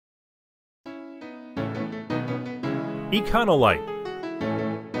Econolite.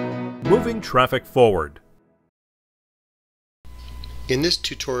 Moving traffic forward. In this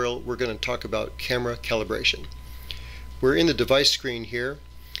tutorial, we're going to talk about camera calibration. We're in the device screen here,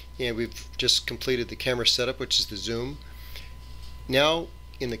 and we've just completed the camera setup, which is the zoom. Now,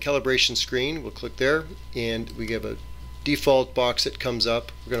 in the calibration screen, we'll click there, and we have a default box that comes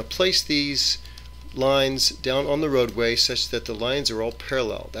up. We're going to place these lines down on the roadway such that the lines are all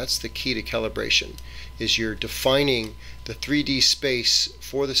parallel. That's the key to calibration, is you're defining the 3D space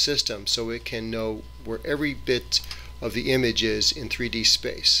for the system so it can know where every bit of the image is in 3D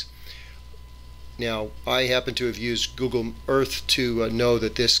space. Now, I happen to have used Google Earth to know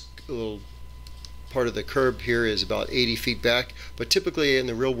that this little part of the curb here is about 80 feet back, but typically in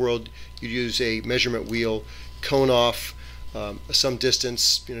the real world you use a measurement wheel, cone off some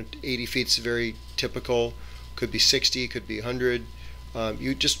distance. 80 feet is very typical, could be 60, could be 100.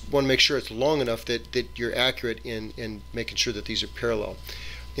 You just want to make sure it's long enough that you're accurate in making sure that these are parallel.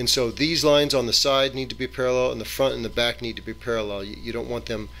 And so these lines on the side need to be parallel, and the front and the back need to be parallel. You don't want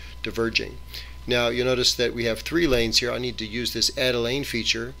them diverging. Now you'll notice that we have 3 lanes here. I need to use this add a lane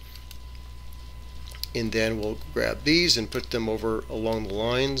feature, and then we'll grab these and put them over along the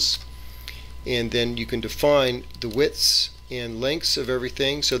lines, and then you can define the widths and lengths of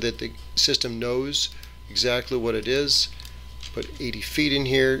everything so that the system knows exactly what it is. Put 80 feet in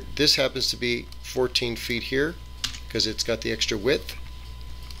here. This happens to be 14 feet here because it's got the extra width.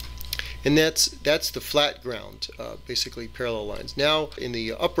 And that's the flat ground, basically parallel lines. Now in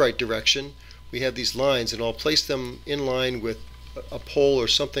the upright direction we have these lines, and I'll place them in line with a pole or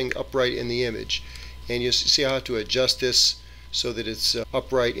something upright in the image. And you see I have to adjust this so that it's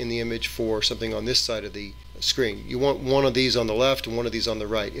upright in the image for something on this side of the screen. You want one of these on the left and one of these on the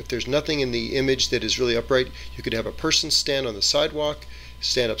right. If there's nothing in the image that is really upright, you could have a person stand on the sidewalk,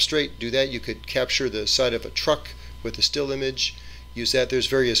 stand up straight, do that. You could capture the side of a truck with a still image, use that. There's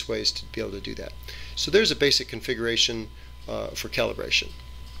various ways to be able to do that. So there's a basic configuration for calibration.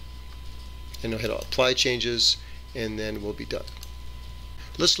 And I'll hit apply changes, and then we'll be done.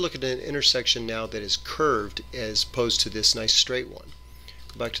 Let's look at an intersection now that is curved as opposed to this nice straight one.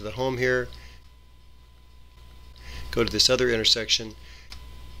 Go back to the home here, go to this other intersection.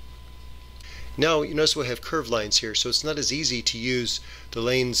 Now you notice we have curved lines here, so it's not as easy to use the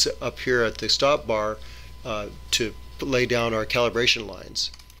lanes up here at the stop bar to lay down our calibration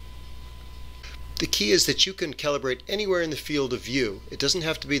lines. The key is that you can calibrate anywhere in the field of view. It doesn't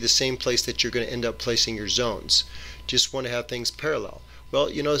have to be the same place that you're going to end up placing your zones. Just want to have things parallel. Well,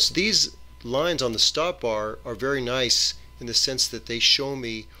 you notice these lines on the stop bar are very nice in the sense that they show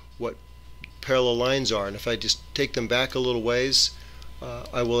me what parallel lines are, and if I just take them back a little ways,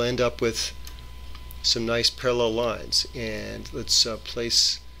 I will end up with some nice parallel lines. And let's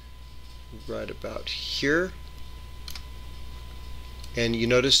place right about here, and you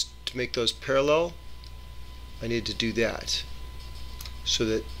notice to make those parallel I need to do that so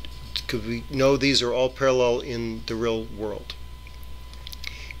that we know these are all parallel in the real world.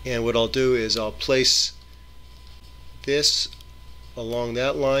 And what I'll do is I'll place this along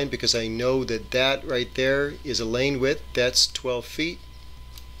that line because I know that that right there is a lane width. That's 12 feet.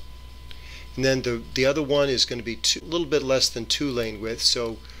 And then the other one is going to be a little bit less than 2 lane width,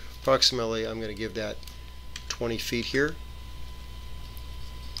 so approximately I'm going to give that 20 feet here.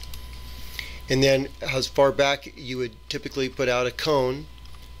 And then as far back you would typically put out a cone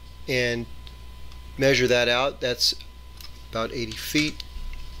and measure that out. That's about 80 feet,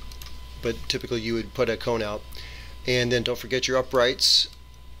 but typically you would put a cone out. And then don't forget your uprights.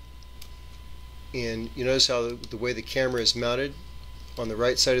 And you notice how the way the camera is mounted on the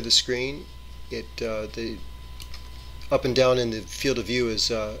right side of the screen, the up and down in the field of view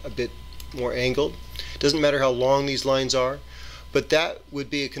is a bit more angled. Doesn't matter how long these lines are, but that would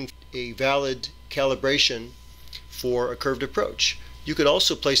be a valid calibration for a curved approach. You could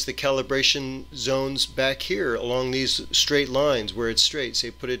also place the calibration zones back here along these straight lines where it's straight.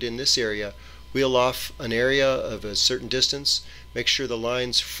 Say put it in this area, wheel off an area of a certain distance, make sure the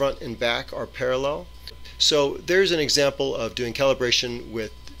lines front and back are parallel. So there's an example of doing calibration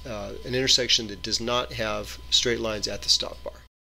with an intersection that does not have straight lines at the stop bar.